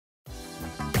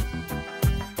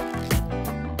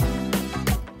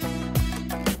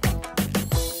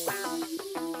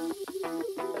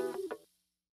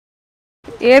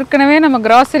ஏற்கனவே நம்ம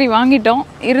grocery வாங்கிட்டோம்.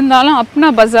 இருந்தாலும் அப்னா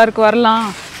பஜாருக்கு வரலாம்.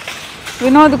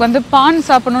 வினோதுக்கு வந்து பான்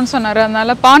சாப்பிடணும்னு சொன்னார்.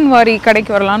 அதனால பான்வாரி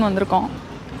கடைக்கு வரலான்னு வந்திருக்கோம்.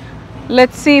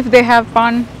 Let's see if they have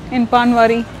pan in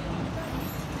Panwaari.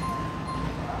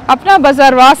 அப்னா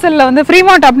பஜார் வாசலில் வந்து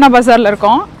Fremont அப்னா பஜாரில்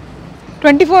இருக்கோம்.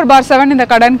 24/7 இந்த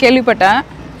கடைன்னு கேள்விப்பட்டேன்.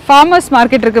 ஃபார்மர்ஸ்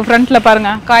மார்க்கெட் இருக்குது ஃப்ரண்ட்டில்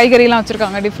பாருங்கள். காய்கறிலாம்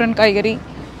வச்சுருக்காங்க, டிஃப்ரெண்ட் காய்கறி.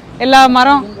 எல்லா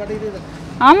மரம்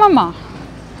ஆமாம்மா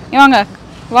இவாங்க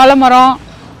வாழை மரம்,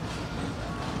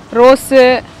 ரோஸு,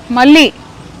 மல்லி,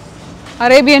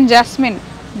 அரேபியன் ஜாஸ்மின்.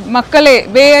 மக்களே,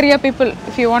 பே area people,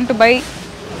 if you want to by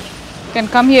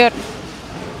can come here.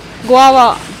 guava,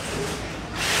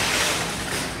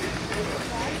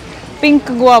 pink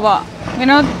guava,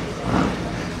 Vinod,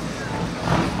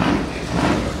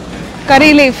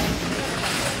 curry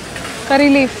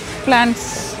leaf plants,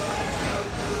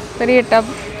 பெரிய tub.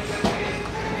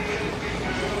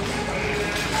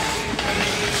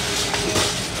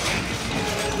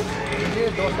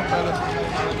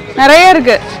 நிறைய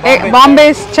இருக்கு. Bombay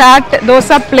chat,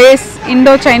 dosa place,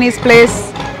 Indo Chinese place,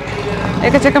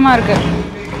 எக்கச்சக்கமா இருக்கு.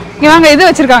 இங்க வாங்க, இது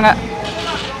வச்சிருக்காங்க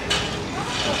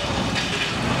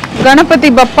கணபதி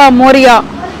பப்பா மோரியா.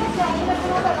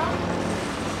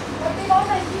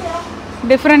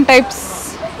 டிஃப்ரெண்ட் டைப்ஸ்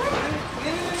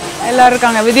எல்லாம்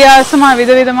இருக்காங்க. வித்தியாசமா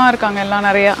விதவிதமா இருக்காங்க எல்லாம்.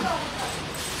 நிறைய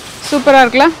சூப்பரா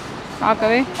இருக்குல்ல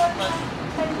பார்க்கவே,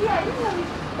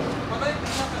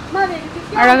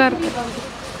 அழகா இருக்கு.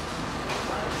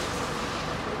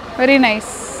 Very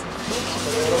nice.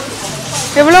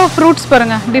 எவ்வளோ ஃப்ரூட்ஸ்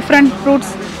பாருங்க, different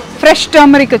fruits. Fresh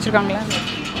turmeric வச்சுருக்காங்களா?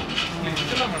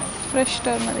 Fresh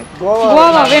turmeric.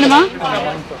 Goa வேணுமா?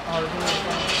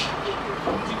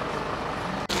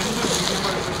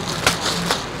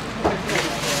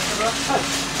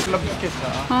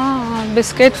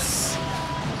 பிஸ்கெட்ஸ்,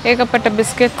 ஏகப்பட்ட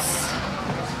பிஸ்கெட்ஸ்.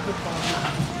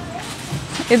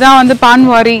 இதான் வந்து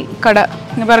பான்வாரி கடை.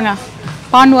 இங்கே பாருங்க,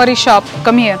 பான்வாரி shop.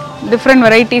 Come here. Different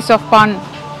varieties of porn.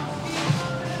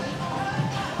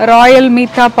 Royal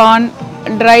மீठा porn,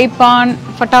 dry पान,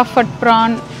 फटाफट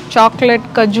प्रान, चॉकलेट,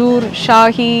 खजूर,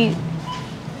 शाही,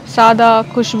 सादा,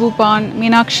 खुशबू पान,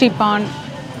 मीनाक्षी पान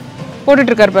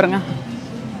போட்டுட்ருக்கார் பாருங்க.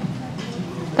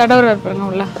 தடவுறார் பாருங்க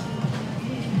உள்ள.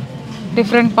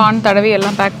 டிஃப்ரெண்ட் பான் தடவி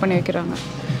எல்லாம் பேக் பண்ணி வைக்கிறாங்க.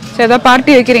 ஸோ எதாவது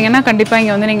பார்ட்டி வைக்கிறீங்கன்னா கண்டிப்பாக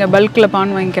இங்கே வந்து நீங்கள் பல்கில்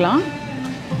பான் வாங்கிக்கலாம்.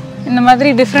 இந்த மாதிரி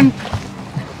டிஃப்ரெண்ட்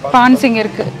பான்ஸ் இங்கே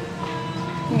இருக்குது.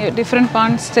 இங்கே டிஃப்ரெண்ட்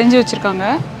பான்ஸ் செஞ்சு வச்சுருக்காங்க.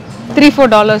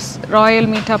 $3-4. ராயல்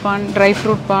மீठा பான், ட்ரை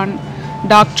ஃப்ரூட் பான்,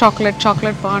 டார்க்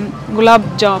சாக்லேட் பான், குலாப்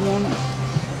ஜாமுன்.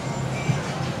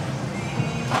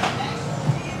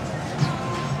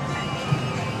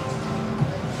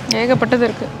 ஏகப்பட்டது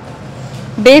இருக்கு.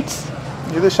 டேட்ஸ்,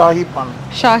 இது ஷாஹி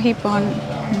பான்,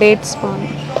 டேட்ஸ் பான்.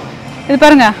 இது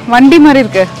பாருங்க, வண்டி மாதிரி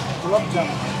இருக்கு,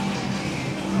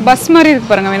 பஸ் மாதிரி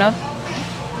இருக்கு பாருங்க வினோத்.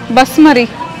 பஸ் மாதிரி.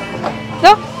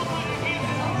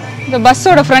 இந்த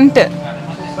பஸ்ஸோட ஃப்ரண்ட்டு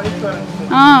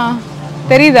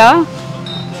தெரியுதா?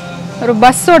 ஒரு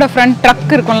பஸ்ஸோட ஃப்ரண்ட்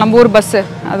ட்ரக் இருக்கும், நம்ம ஊர் பஸ்ஸு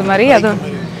அது மாதிரி. அது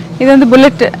இது வந்து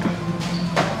புல்லட்டு.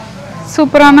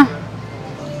 சூப்பரான.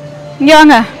 இங்கே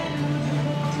வாங்க,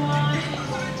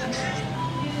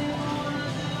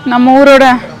 நம்ம ஊரோட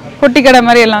பொட்டி கடை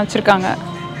மாதிரி எல்லாம் வச்சுருக்காங்க.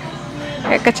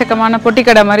 எக்கச்சக்கமான பொட்டி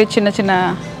கடை மாதிரி சின்ன சின்ன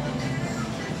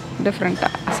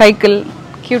டிஃப்ரெண்ட்டாக. சைக்கிள்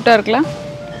க்யூட்டாக இருக்குல்ல.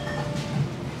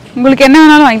 உங்களுக்கு என்ன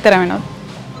வேணாலும் வாங்கி தரேன் வேணும்.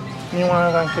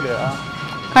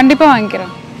 கண்டிப்பாக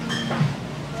வாங்கிக்கிறேன்.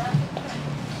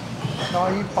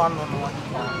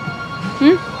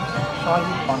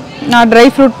 நான் ட்ரை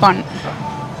ஃப்ரூட் பான்.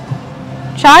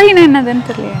 ஷாஹினா என்னதுன்னு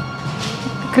தெரியல.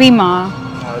 க்ரீமா?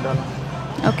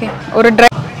 ஓகே. ஒரு ட்ரை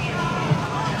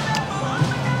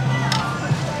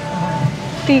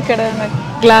டீ கடை,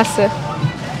 கிளாஸு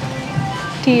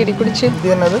டீ அடி குடிச்சு.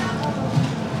 இது என்னது?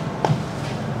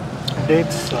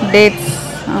 டேட்ஸ்.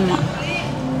 ஆமாம்,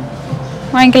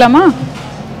 வாங்கிக்கலாமா?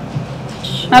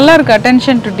 நல்லா இருக்கு.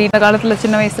 Attention to tea. இந்த காலத்தில்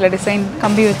சின்ன வயசில் டிசைன்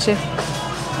கம்பி வச்சு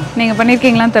நீங்கள்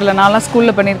பண்ணியிருக்கீங்களான்னு தெரில. நான்லாம்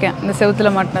ஸ்கூலில் பண்ணியிருக்கேன். இந்த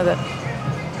செவுத்தில் மாட்டினது.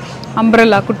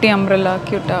 அம்ப்ரெல்லா, குட்டி அம்ப்ரெல்லா,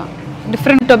 க்யூட்டாக.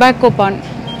 டிஃப்ரெண்ட் டொபாக்கோ பான்,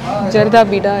 ஜர்தா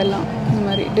பீடா எல்லாம் இந்த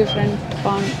மாதிரி டிஃப்ரெண்ட்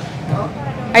பான்.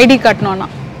 ஐடி காட்டணும்னா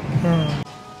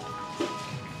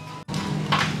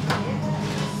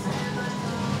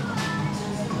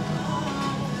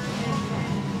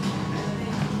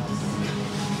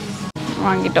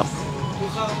வாங்கிட்டோம்.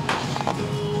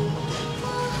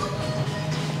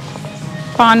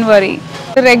 பான்வாரி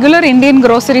ரெகுலர் இந்தியன்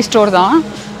grocery ஸ்டோர் தான்.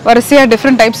 வரிசையாக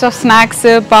different types of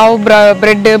snacks, pav,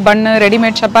 bread, bun,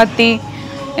 readymade chapati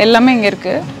எல்லாமே இங்கே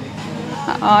இருக்குது.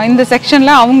 இந்த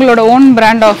செக்ஷனில் அவங்களோட ஓன்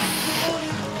பிராண்ட் ஆஃப்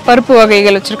பருப்பு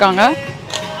வகைகள் வச்சுருக்காங்க.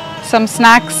 Some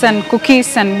snacks and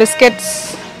cookies and biscuits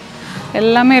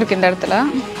எல்லாமே இருக்குது இந்த இடத்துல.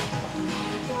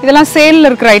 இதெல்லாம் சேலில்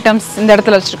இருக்கிற ஐட்டம்ஸ் இந்த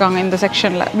இடத்துல வச்சுருக்காங்க இந்த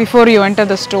செக்ஷனில். Before you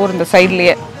enter the store இந்த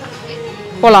சைட்லேயே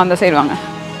போகலாம். அந்த சைடு வாங்க.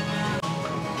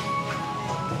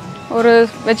 ஒரு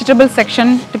வெஜிடபிள்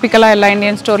செக்ஷன், டிப்பிக்கலாக எல்லா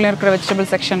இந்தியன் ஸ்டோர்லேயும் இருக்கிற வெஜிடபிள்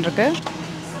செக்ஷன் இருக்குது.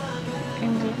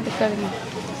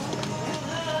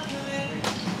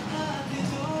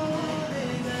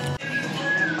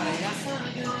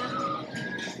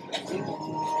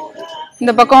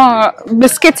 இந்த பக்கம்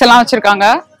பிஸ்கெட்ஸ் எல்லாம் வச்சுருக்காங்க.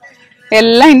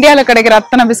 எல்லாம் இந்தியாவில் கிடைக்கிற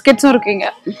அத்தனை பிஸ்கெட்ஸும் இருக்குங்க.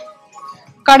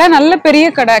 கடை நல்ல பெரிய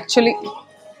கடை ஆக்சுவலி.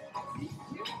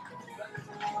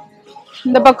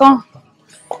 இந்த பக்கம்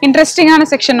இன்ட்ரெஸ்டிங்கான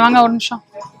செக்ஷன். வாங்க ஒரு நிமிஷம்.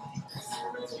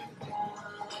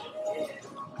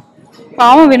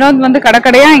 பாவம் வினோத் வந்து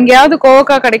கடைக்கடையா எங்கேயாவது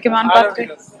கோவக்கா கிடைக்குமான்னு பார்த்து.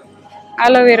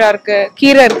 ஆலோவேரா இருக்கு,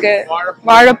 கீரை இருக்கு,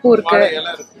 வாழைப்பூ இருக்கு,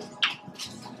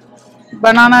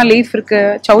 பனானா லீஃப் இருக்கு,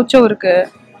 சௌச்சௌ இருக்கு.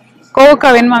 கோவக்கா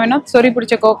வேணுமா வினோத்? சொறி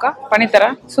பிடிச்ச கோவக்கா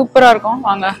பண்ணித்தரேன், சூப்பரா இருக்கும்.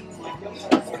 வாங்க.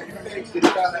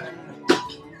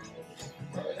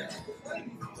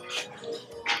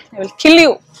 I will kill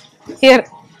you. Here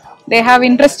they have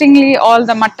interestingly all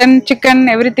the mutton, chicken,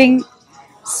 everything.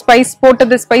 Spice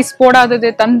போட்டது, spice போடாதது,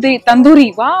 tandoori.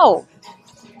 Wow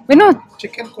Vinod,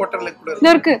 chicken quarter leg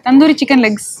கூட இருக்கு. தந்தூரி சிக்கன்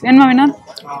லெக்ஸ் வேணுமா வினோத்?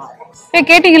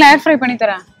 கேட்டீங்களா? ஏர் ஃப்ரை பண்ணி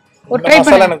தரேன். ஒரு ட்ரை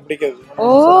பண்ணு. எனக்கு பிடிக்காது. ஓ,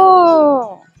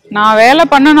 நான் வேலை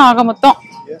பண்ணணும் ஆக மொத்தம்.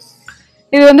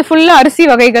 இது வந்து ஃபுல்லா அரிசி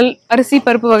வகைகள், அரிசி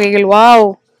பருப்பு வகைகள். Wow,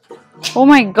 oh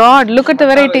my God, look at the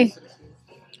variety.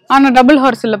 ஆனா டபுள்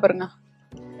ஹார்ஸ் இல்ல பாருங்க.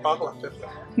 பார்க்கலாம் தெரியல.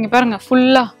 இங்க பாருங்க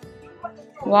ஃபுல்லா.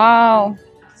 வாவ்,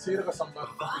 சீரக சம்பா.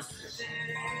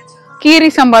 கீரி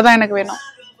சம்பா தான் எனக்கு வேணும்.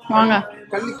 வாங்க.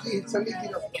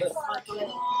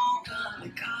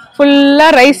 ஃபுல்லா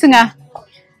ரைஸுங்க.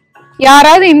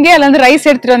 யாராவது இந்தியால இருந்து ரைஸ்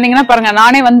எடுத்துட்டு வந்தீங்கன்னா பாருங்க,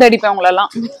 நானே வந்து அடிப்பேன்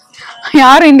உங்களெல்லாம்.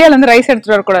 யாரும் இந்தியால இருந்து ரைஸ்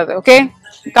எடுத்துட்டு வர கூடாது. Okay,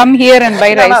 come here and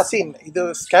by rice. இது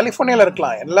கலிபோர்னியால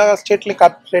இருக்கலாம், எல்லா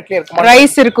ஸ்டேட்லயும் இருக்கும்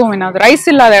ரைஸ் இருக்கும். என்ன ரைஸ்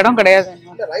இல்லாத இடம் கிடையாது.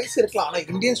 ரைஸ் இருக்கலாம், ஆனா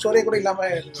இந்தியன் ஸ்டோரே கூட இல்லாம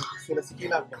சில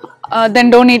சிட்டில இருக்கும். Then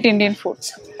don't eat Indian food.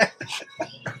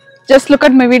 Just look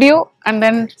at my video and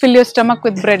then fill your stomach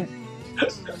with bread.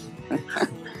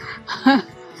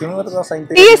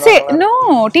 TSA no,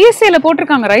 TSA ல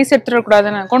போட்டுருக்காங்க ரைஸ் எடுத்துட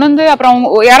கூடாதுன்னு. கொண்டு வந்து அப்புறம்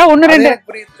யாரோ ஒன்னு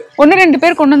ரெண்டு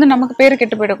பேர் கொண்டு வந்து நமக்கு பேரு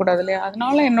கெட்டு போயிடக்கூடாது இல்லையா?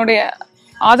 அதனால என்னுடைய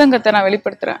ஆதங்கத்தை நான்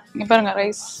வெளிப்படுத்துறேன். இங்க பாருங்க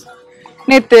ரைஸ்.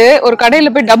 நேத்து ஒரு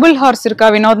கடையில போய் டபுள் ஹார்ஸ் இருக்கா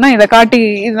வினோத் தான் இதை காட்டி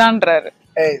இதுதான்றாரு.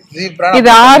 இது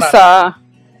ஹார்ஸா?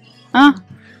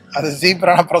 அது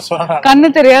ஜீப்ரானா பிரசவனா? கண்ணு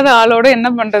தெரியாத ஆளோட என்ன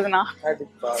பண்றதுனா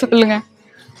சொல்லுங்க.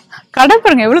 கடை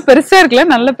பாருங்க எவ்வளவு பெருசா இருக்குல்ல,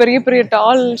 நல்ல பெரிய பெரிய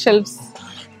டால் shelves.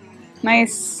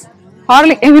 Nice.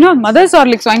 ஹார்லிக் Vinod, mothers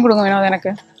Horlicks வாங்கி கொடுங்க வினோத்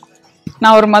எனக்கு.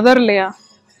 நான் ஒரு மதர் இல்லையா?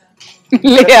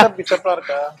 இல்லையா?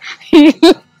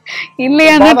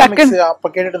 இல்லையா? டக்குன்னு அப்ப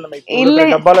கேட்டுட்டு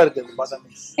இருந்தேன். டப்பால இருக்கு பாதாம்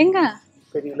மிக்ஸ். எங்க?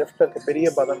 பெரிய லெஃப்ட்ல இருக்கு, பெரிய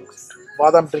பாதாம் மிக்ஸ்.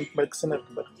 பாதாம் ட்ரிங்க் மிக்ஸ்னு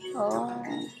இருக்கு பாரு.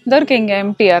 இதோ இருக்கு இங்க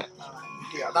எம்டிஆர்.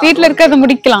 வீட்ல இருக்கத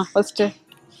முடிக்கலாம் ஃபர்ஸ்ட்.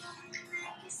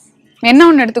 என்ன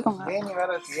ஒன்னு எடுத்துக்கோங்க. ஏனி வேற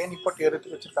இருக்கு, ஏனி போட்டு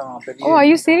எடுத்து வச்சிருக்காங்க பெரிய. ஓ, are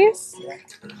you serious?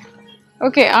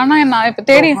 ஓகே, ஆனா நான் இப்ப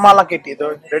தேடி உப்புமாலாம் கேட்டியோ?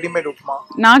 ரெடிமேட் உப்புமா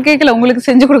நான் கேக்கல, உங்களுக்கு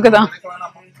செஞ்சு கொடுக்கதான்.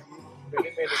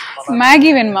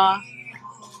 மேகி வேணுமா?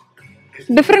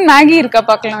 டிஃபரண்ட் மேகி இருக்கா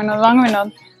பார்க்கலாம் வினோத். வாங்க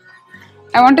Vinod.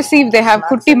 I want to see if they have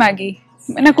குட்டி மேகி.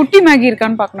 என்ன குட்டி மேகி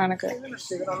இருக்கான்னு பார்க்கணும் எனக்கு.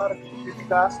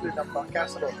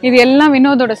 இது எல்லாம்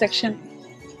வினோதோட செக்ஷன்.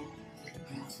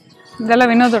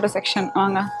 இதெல்லாம் வினோதோட செக்ஷன்.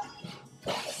 வாங்க.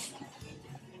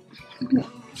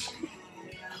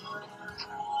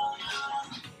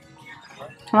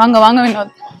 வாங்க வாங்க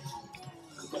வினோத்.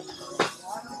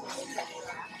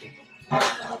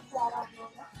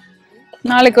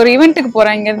 நாளைக்கு ஒரு ஈவென்ட்டுக்கு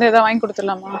போறேன், இங்க இருந்து ஏதாவது வாங்கி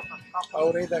கொடுத்துடலாமா?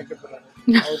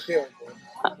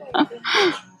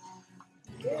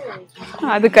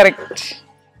 அது கரெக்ட்.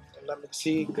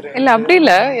 இல்ல அப்படி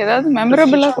இல்ல, ஏதாவது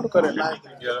மெமரபிளா கொடுக்கறேன்.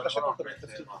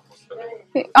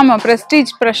 ஆமா,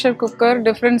 பிரஸ்டீஜ் பிரஷர் குக்கர்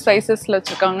டிஃபரெண்ட் சைஸஸ்ல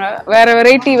வச்சிருக்காங்க. வேற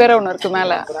வெரைட்டி வேற ஒன்னு இருக்கு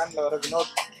மேல.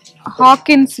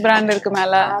 ஹாக்கின்ஸ் பிராண்ட் இருக்கு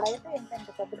மேல.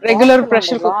 ரெகுலர்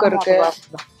பிரஷர் குக்கர் இருக்கு.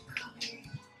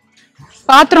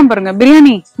 பாத்திரம் பாருங்க,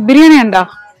 பிரியாணி அண்டா,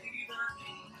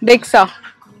 டெக்ஸா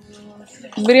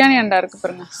பிரியாணி அண்டா இருக்கு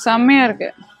பாருங்க, செம்மையா இருக்கு.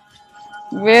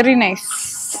 Very nice.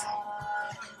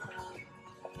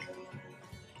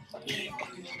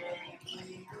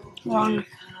 வாங்க,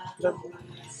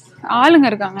 ஆளுங்க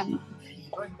இருக்காங்க.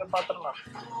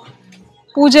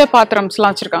 பூஜை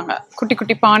பாத்திரம்ஸ்லாம் வச்சிருக்காங்க, குட்டி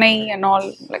குட்டி பானை அண்ட் ஆல்,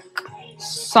 லைக்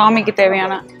சாமிக்கு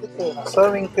தேவையான.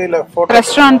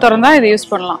 ரெஸ்டாரண்ட் திறந்தா இதை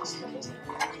யூஸ் பண்ணலாம்.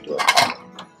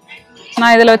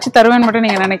 நான் இதில் வச்சு தருவேன்னு மட்டும்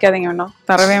நீங்கள் நினைக்காதீங்க வேண்டாம்,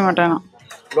 தரவே மாட்டேன் நான்.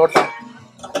 லோட்டா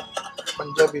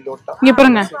பஞ்சாபி லோட்டா. இங்கே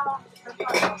பாருங்க,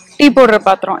 டீ போடுற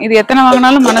பாத்திரம். இது எத்தனை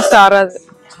வாங்கினாலும் மனசு ஆறாது.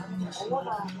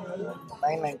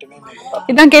 999.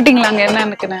 இதான் கேட்டிங்களாங்க என்ன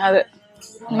எனக்குன்னு? அது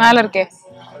மேலே இருக்கே,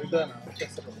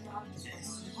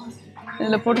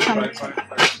 இதில் போட்டு சமைச்சேன்.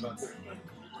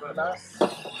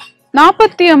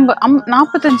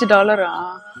 $45.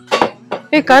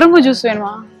 ஏய், கரும்பு ஜூஸ்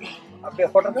வேணுமா? அப்படியே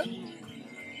போடுறது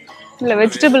இல்ல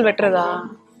வெஜிடபிள் வெட்டுறதா?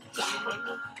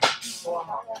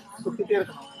 சுத்திட்டே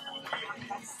இருக்கணும்.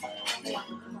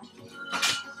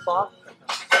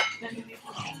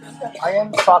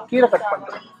 அயன் கீரை கட்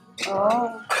பண்றேன்.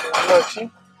 நல்லா வச்சு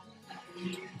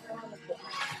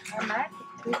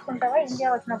తీసుకుంటావా ఇండియా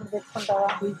వచ్చినప్పుడు తెచ్చుకుంటావా?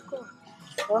 తీసుకో,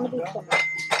 రెండు తీసుకుంటా.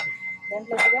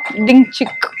 దేంట్లో டிங்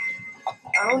சிக்.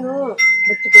 అవును,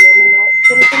 ముచ్చిపోయాను.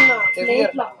 చిన్న చిన్న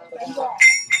ప్లేట్లో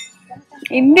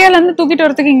இந்தியால இருந்து தூக்கிட்டு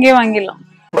வரதுக்கு இங்கே வாங்கிடலாம்.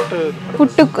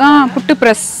 புட்டு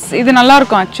பிரஸ் இது நல்லா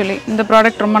இருக்கும். ஆக்சுவலி இந்த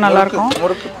ப்ராடக்ட் ரொம்ப நல்லா இருக்கும்.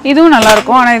 இதுவும் நல்லா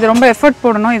இருக்கும், ஆனால் இது ரொம்ப எஃபர்ட்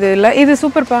போடணும். இது இல்லை, இது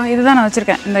சூப்பர்ப்பா. இதுதான் நான்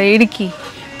வச்சிருக்கேன், இந்த இடுக்கி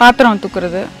பாத்திரம்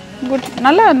தூக்குறது. குட்,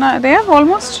 நல்லா இதே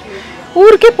ஆல்மோஸ்ட்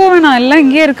ஊருக்கே போவேன் நான். எல்லாம்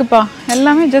இங்கேயே இருக்குப்பா,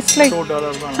 எல்லாமே ஜஸ்ட் லைக்.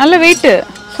 நல்ல வெயிட்டு,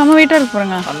 செம்ம வெயிட்டாக இருக்கு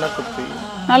பாருங்க,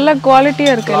 நல்ல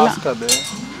குவாலிட்டியாக இருக்குது எல்லாம்.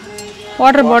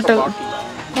 வாட்டர்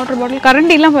பாட்டில்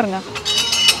கரண்டிலாம் பாருங்க,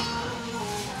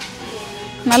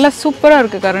 நல்லா சூப்பராக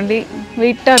இருக்குது கரண்டி,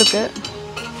 வெயிட்டாக இருக்குது.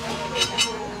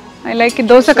 I like it.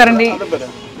 தோசை கரண்டி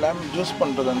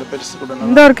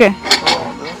இந்த இருக்கே.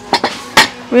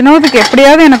 வினோதுக்கு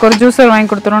எப்படியாவது எனக்கு ஒரு ஜூஸர் வாங்கி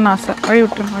கொடுத்துருன்னு ஆசை. வழி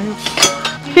விட்டுருங்க.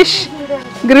 ஃபிஷ்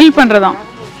கிரில் பண்ணுறதான்,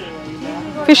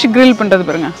 ஃபிஷ் கிரில் பண்ணுறது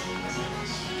பாருங்க.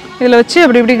 இதில் வச்சு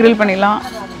அப்படி இப்படி கிரில் பண்ணிடலாம்.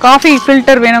 காஃபி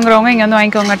ஃபில்டர் வேணுங்கிறவங்க இங்கே வந்து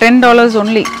வாங்கிக்கோங்க. $10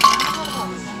 only.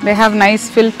 They have nice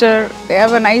filter, they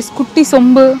have a nice குட்டி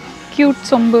சொம்பு, க்யூட்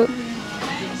சொம்பு,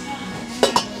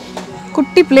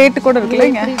 குட்டி பிளேட்டு கூட இருக்குல்ல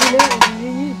இங்கே.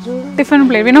 டிஃபன்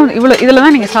பிளேட் வேணும். இவ்வளோ இதில்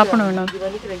தான் நீங்கள் சாப்பிடணும் வேணும்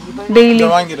டெய்லி.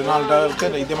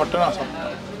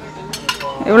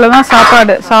 இவ்வளோ தான்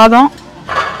சாப்பாடு. சாதம்,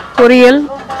 பொரியல்,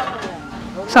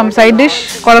 சம் சைட் டிஷ்,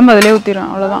 குழம்பு அதிலே ஊற்றிடும்.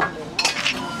 அவ்வளோதான்.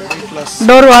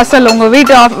 டோர் வாசல், உங்கள்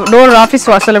வீட்டு டோர் ஆஃபீஸ்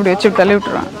வாசல் அப்படி வச்சு தள்ளி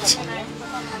விட்டுருவேன்.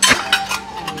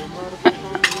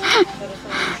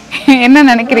 என்ன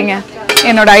நினைக்கிறீங்க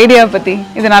என்னோட ஐடியாவை பற்றி?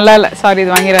 இது நல்லா இல்லை, சாரி,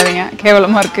 இது வாங்கிடாதீங்க,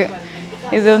 கேவலமாக இருக்குது.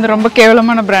 இது வந்து ரொம்ப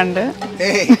கேவலமான பிராண்டு.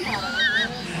 ஏய்,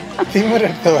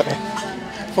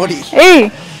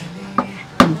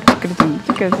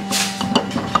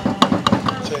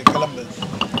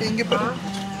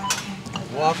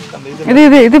 இது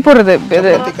இது இது போடுறது,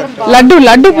 இது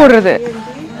லட்டு போடுறது,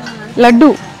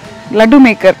 லட்டு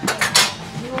மேக்கர்.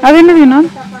 அது என்ன வேணும்?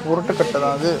 உருட்டு கட்டை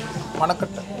தான் அது,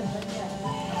 மணக்கட்டை.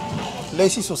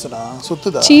 லேசி சூஸ்டா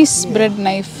சுத்துதா? Cheese bread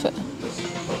knife.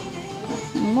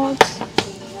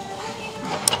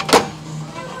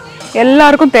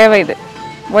 எல்லாருக்கும் தேவை இது.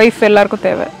 ஒய்ஃப் எல்லாருக்கும்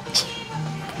தேவை.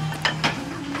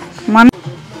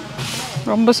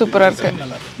 ரொம்ப சூப்பரா இருக்கு.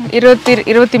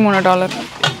 $23.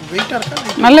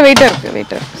 நல்ல வெயிட்டா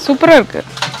இருக்கு. சூப்பரா இருக்கு,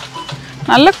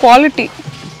 நல்ல குவாலிட்டி.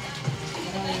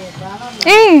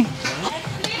 ஏய்,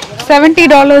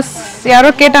 $70. யாரோ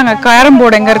கேட்டாங்க கேரம்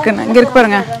போர்டு எங்க இருக்குன்னு. இங்க இருக்கு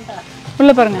பாருங்க,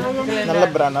 உள்ள பாருங்க. நல்ல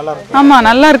பிராண்ட், நல்லா இருக்கு. ஆமா,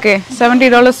 நல்லா இருக்கு.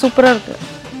 $70 சூப்பரா இருக்கு.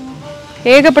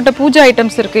 ஏகப்பட்ட பூஜை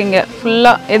ஐட்டம்ஸ் இருக்கு இங்க.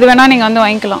 ஃபுல்லா எது வேணா நீங்க வந்து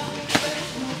வாங்கிக்கலாம்.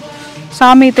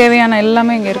 சாமி தேவையான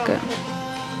எல்லாமே இங்க இருக்கு.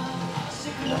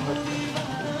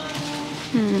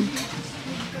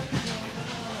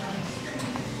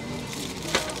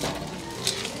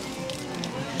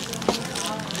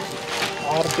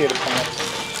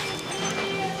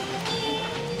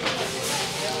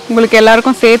 உங்களுக்கு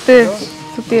எல்லாருக்கும் சேர்த்து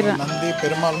சுத்திடுறேன். நந்தி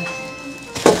பெருமாள்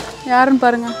யாருன்னு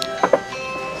பாருங்க.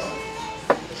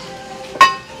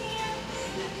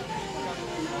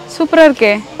 சூப்பரா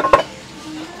இருக்கே.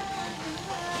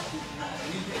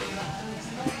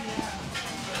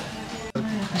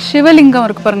 சிவலிங்கம்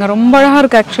இருக்கு பாருங்க, ரொம்ப அழகா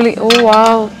இருக்கு ஆக்சுவலி. ஓ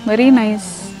வாவ், வெரி நைஸ்,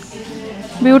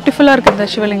 பியூட்டிஃபுல்லா இருக்கு இந்த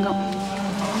சிவலிங்கம்.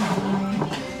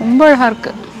 ரொம்ப அழகா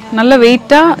இருக்கு, நல்ல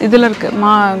வெயிட்டா இதுல இருக்கு.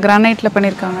 கிரானைட்ல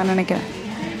பண்ணிருக்காங்கன்னு நினைக்கிறேன்.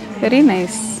 Very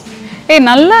nice. ஏய்,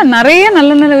 நல்லா நிறைய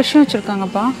நல்ல விஷயம்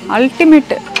வச்சிருக்காங்கப்பா.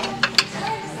 அல்டிமேட்.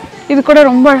 இது கூட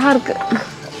ரொம்ப அழகா இருக்கு.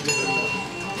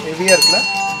 ஹெவியா இருக்குல?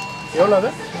 எவ்வளவு அது?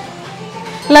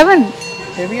 11.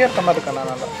 ஹெவியா கம்மா இருக்கனா?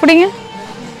 நல்லா புடிங்க.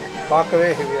 பார்க்கவே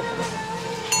ஹெவியா இருக்கு.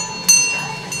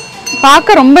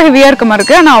 பார்க்க ரொம்ப ஹெவியா இருக்க மாதிரி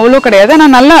இருக்கு, ஆனா அவ்வளோ கிடையாது. ஆனா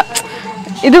நல்லா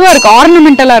இதுவா இருக்கு,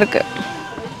 ஆர்னமெண்டலா இருக்கு.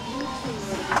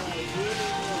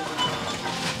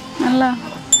 நல்லா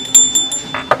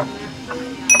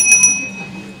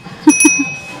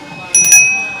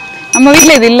நம்ம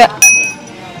வீட்டில் இது இல்லை,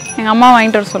 எங்கள் அம்மா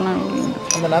வாங்கிட்டு வர சொன்னாங்க.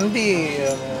 அந்த நந்தி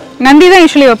நந்தி தான்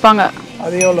யூஸ்வலி வைப்பாங்க.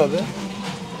 அது எவ்வளோ? அது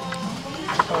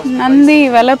நந்தி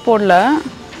விலை போடல.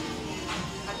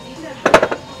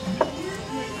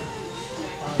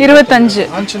 25.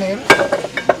 ஆஞ்சநேயர்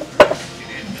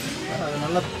அது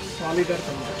நல்லா சாலிடாக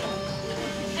இருக்கும்.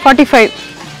 45.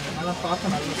 நல்லா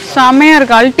பார்க்க நல்லா செம்மையாக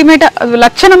இருக்குது. அல்டிமேட்டாக அது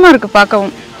லட்சணமாக இருக்குது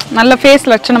பார்க்கவும். நல்ல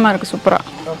ஃபேஸ் லட்சணமாக இருக்குது. சூப்பராக.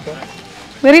 Okay.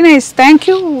 Very nice. Thank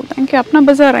you. Thank you, Apna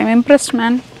Bazar. I'm impressed,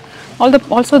 man.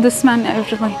 Also this man,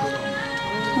 everyone.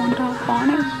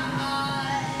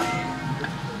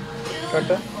 Cut.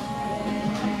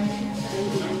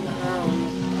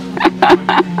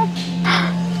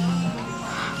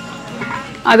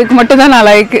 அதுக்கு மட்டும் தான் நான்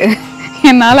லைக்.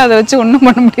 என்னால் அதை வச்சு ஒன்றும்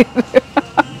பண்ண முடியாது.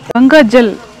 கங்கா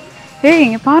ஜல். ஏய்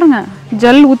இங்கே பாருங்க,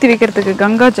 ஜல் ஊற்றி வைக்கிறதுக்கு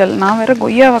கங்கா ஜல். நான் வேற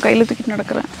கொய்யாவை கையில் தூக்கிட்டு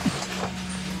நடக்கிறேன்.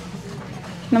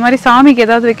 இந்த மாதிரி சாமிக்கு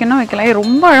ஏதாவது வைக்கணும் வைக்கலாம்.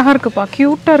 ரொம்ப அழகாக இருக்குப்பா,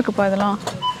 க்யூட்டாக இருக்குப்பா இதெல்லாம்.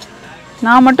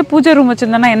 நான் மட்டும் பூஜை ரூம்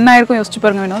வச்சுருந்தேன்னா என்ன ஆயிருக்கும் யோசிச்சு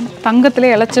பாருங்க. வேணும்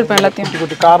தங்கத்திலே இழைச்சிருப்பேன்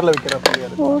எல்லாத்தையும். காரில்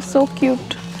வைக்கிறேன். ஓ ஸோ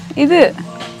க்யூட். இது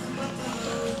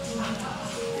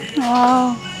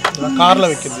காரில்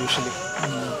வைக்கிறது யூஸ்வலி.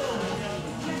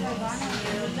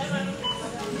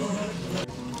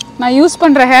 நான் யூஸ்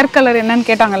பண்ணுற ஹேர் கலர் என்னன்னு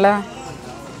கேட்டாங்கல்ல,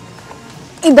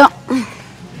 இதுதான்.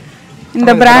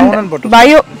 இந்த brand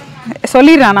bio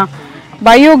சொல்லிடுறானா,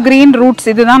 bio green roots.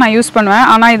 இதுதான் நான் யூஸ் பண்ணுவேன்.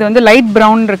 ஆனால் இது வந்து லைட்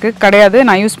ப்ரௌன் இருக்குது, கிடையாது.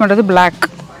 நான் யூஸ் பண்ணுறது பிளாக்.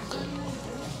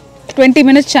 20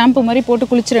 மினிட்ஸ் ஷாம்பு மாதிரி போட்டு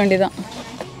குளிச்சிட வேண்டியதான்.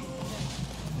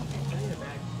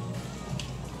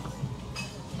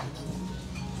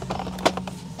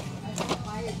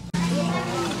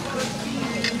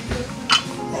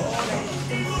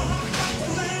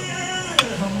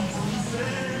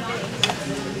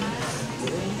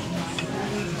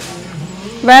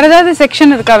 வேறு ஏதாவது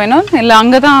செக்ஷன் இருக்கா வேணும்? இல்லை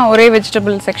அங்கே தான் ஒரே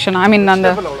வெஜிடபிள் செக்ஷன். ஐ மீன்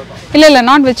அந்த இல்லை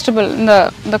நாட் வெஜிடபிள்,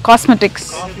 இந்த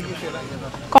காஸ்மெட்டிக்ஸ்.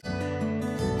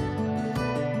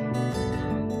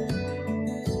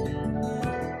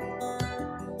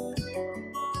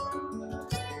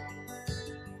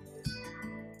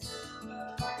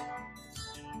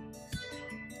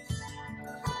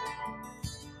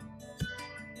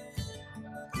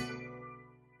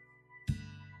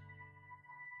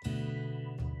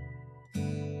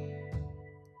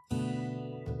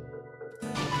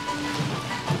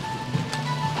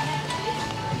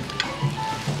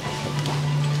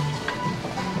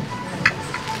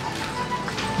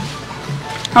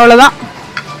 அவ்வளோதான்.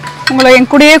 உங்களை என்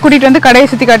கூடயே கூட்டிகிட்டு வந்து கடையை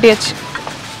சுற்றி காட்டியாச்சு.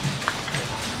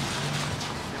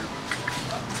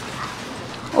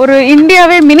 ஒரு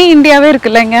இந்தியாவே, மினி இந்தியாவே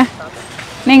இருக்குல்ல இங்கே.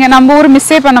 நீங்கள் நம்ம ஊர்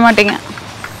மிஸ்ஸே பண்ண மாட்டீங்க.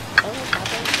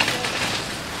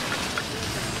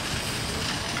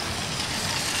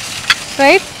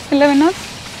 ரைட் இல்லை வேணும்?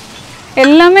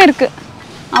 எல்லாமே இருக்குது.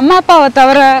 அம்மா அப்பாவை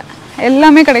தவிர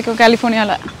எல்லாமே கிடைக்கும்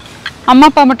கலிஃபோர்னியாவில். அம்மா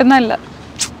அப்பா மட்டும்தான் இல்லை.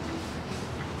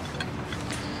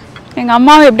 எங்கள்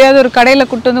அம்மாவை எப்படியாவது ஒரு கடையில்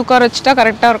கூட்டு வந்து உட்கார வச்சுட்டா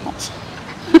கரெக்டாக இருக்கும்.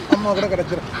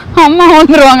 அம்மா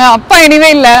வந்துடுவாங்க. அப்பா எனிவே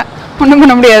இல்லை, ஒன்றும்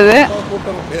பண்ண முடியாது.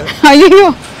 ஐயோ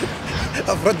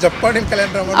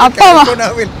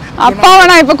அப்பாவை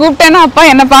நான் இப்போ கூப்பிட்டேன்னா அப்பா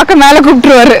என்னை பார்க்க மேலே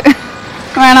கூப்பிட்டுருவாரு.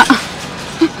 வேணாம்.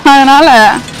 அதனால்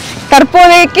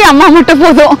தற்போதைக்கு அம்மா மட்டும்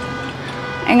போதும்.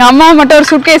 எங்கள் அம்மாவை மட்டும் ஒரு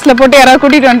சூட்கேஸில் போட்டு யாராவது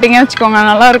கூட்டிகிட்டு வந்துட்டீங்கன்னு வச்சுக்கோங்க,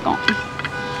 நல்லாயிருக்கும்.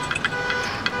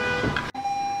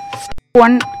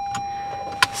 1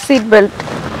 seat belt.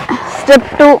 Step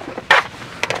 2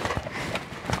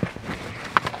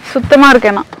 சுத்தமா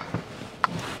இருக்கேனா.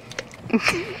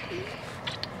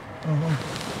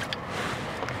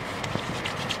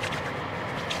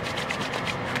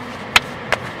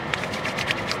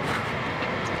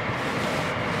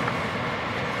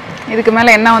 இதுக்கு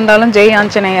மேல என்ன வந்தாலும் ஜெய்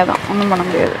ஆஞ்சநேயா தான், ஒன்றும் பண்ண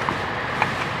முடியாது.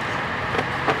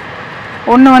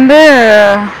 ஒன்று வந்து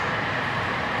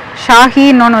ஷாஹி,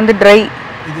 இன்னொன்று வந்து ட்ரை.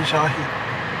 இது ஷாஹி,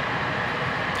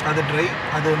 அது ட்ரை.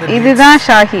 அது வந்து இதுதான்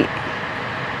ஷாஹி,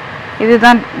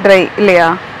 இதுதான் ட்ரை இல்லையா?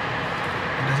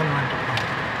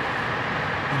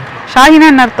 ஷாஹினா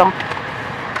என்ன அர்த்தம்?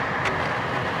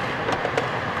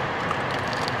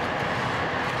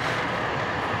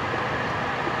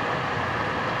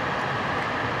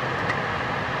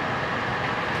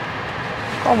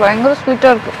 பயங்கர ஸ்வீட்டா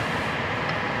இருக்கு.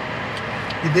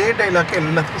 இதே டைலாக்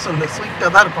எல்லாத்துக்கும் சொல்ல, ஸ்வீட்டா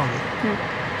தான் இருக்கும் அது.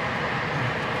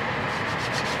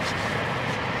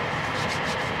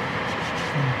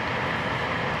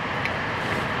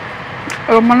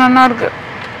 ரொம்ப நல்லா இருக்கு.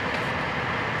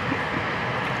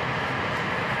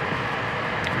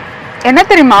 என்ன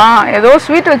தெரியுமா, ஏதோ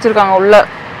ஸ்வீட் வச்சிருக்காங்க உள்ள.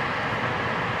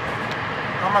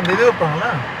 ஆமா, இது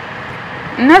வைப்பாங்களா?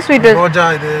 என்ன ஸ்வீட்? ரோஜா.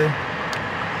 இது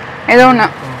ஏதோ ஒன்று.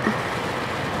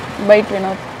 பைட்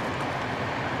வேணும்.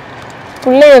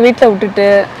 பிள்ளைய வீட்டில் விட்டுட்டு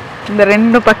இந்த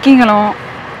 2 பக்கிங்களும்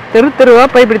தெரு தெருவா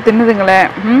போய் இப்படி தின்னுதுங்களே.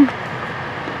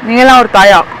 நீங்களாம் ஒரு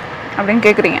தாயா அப்படின்னு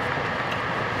கேட்குறீங்க.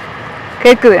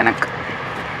 கேட்குது எனக்கு.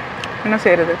 என்ன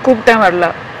செய்யறது? கூப்பிட்டேன் வரல.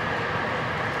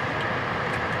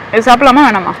 இது சாப்பிடலாமா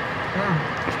வேணாமா?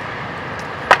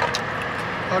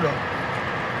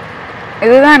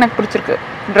 இதுதான் எனக்கு பிடிச்சிருக்கு.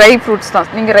 ட்ரை ஃப்ரூட்ஸ் தான்.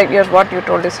 நீங்கள் right, your what you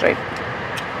told is right.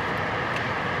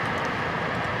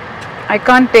 I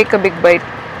can't take a big bite.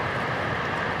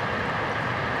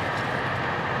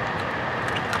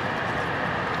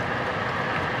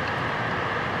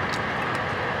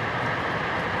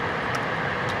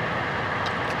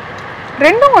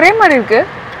 ரெண்டும் ஒரே மாதிரி இருக்கு.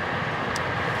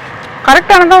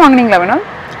 கரெக்டானதா வாங்குனீங்களா வேணும்?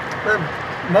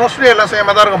 மோஸ்ட்லி எல்லாம்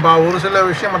சேமா தான் இருக்கும்பா. ஒரு சில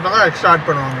விஷயம் மட்டும் தான் எக்ஸ்ட்ரா ஆட்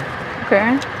பண்ணுவாங்க. ஓகே.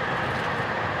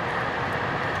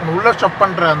 உள்ள ஸ்டஃப்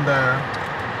பண்ற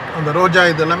அந்த ரோஜா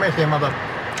இது எல்லாமே சேமா தான்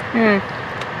இருக்கும்.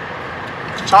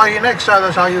 ஷாஹினா எக்ஸ்ட்ரா அதை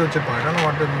ஷாஹி வச்சுருப்பாங்க. ஏன்னா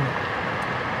வாட்டு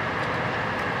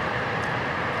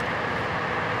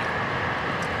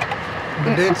இந்த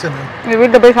டேட்ஸ் என்ன இந்த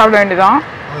வீட்டில் போய் சாப்பிட வேண்டியதான்.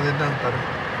 அது என்னன்னு பாருங்க.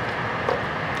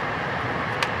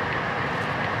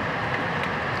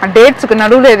 டேட்ஸுக்கு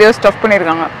நடுவில் எதையோ ஸ்டஃப்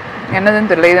பண்ணியிருக்காங்க. என்னதுன்னு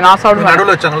தெரியல. இது நான் சாப்பிடுவேன்.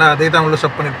 நடுவில் வச்சாங்களா அதே தான் உள்ள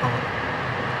ஸ்டஃப் பண்ணியிருப்பாங்க.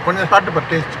 கொஞ்சம் சாப்பிட்டு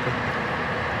பாரு டேஸ்ட்டுக்கு.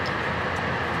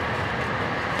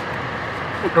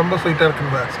 ரொம்ப ஸ்வீட்டாக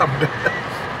இருக்குங்க சாப்பிட்டு.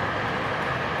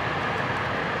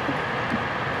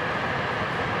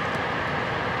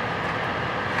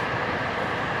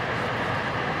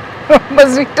 ரொம்ப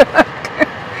ஸ்வீட்டாக இருக்கு.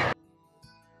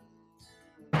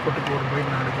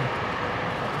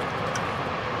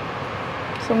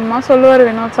 சும்மா சொல்லுவார்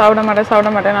வேணும் சாப்பிட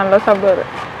மாட்டேன் நல்லா சாப்பிடுவாரு.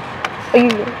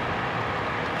 ஐயோ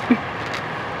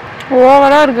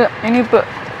ஓவராக இருக்கு இனிப்பு.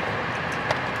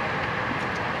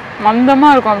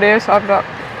 மந்தமாக இருக்கும் அப்படியே சாப்பிட்டா.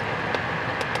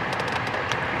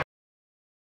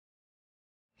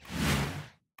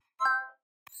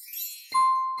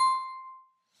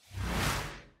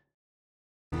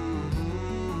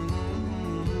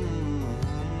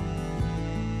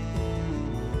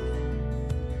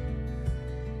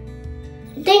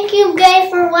 Thank you guys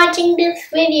for watching this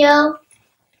video.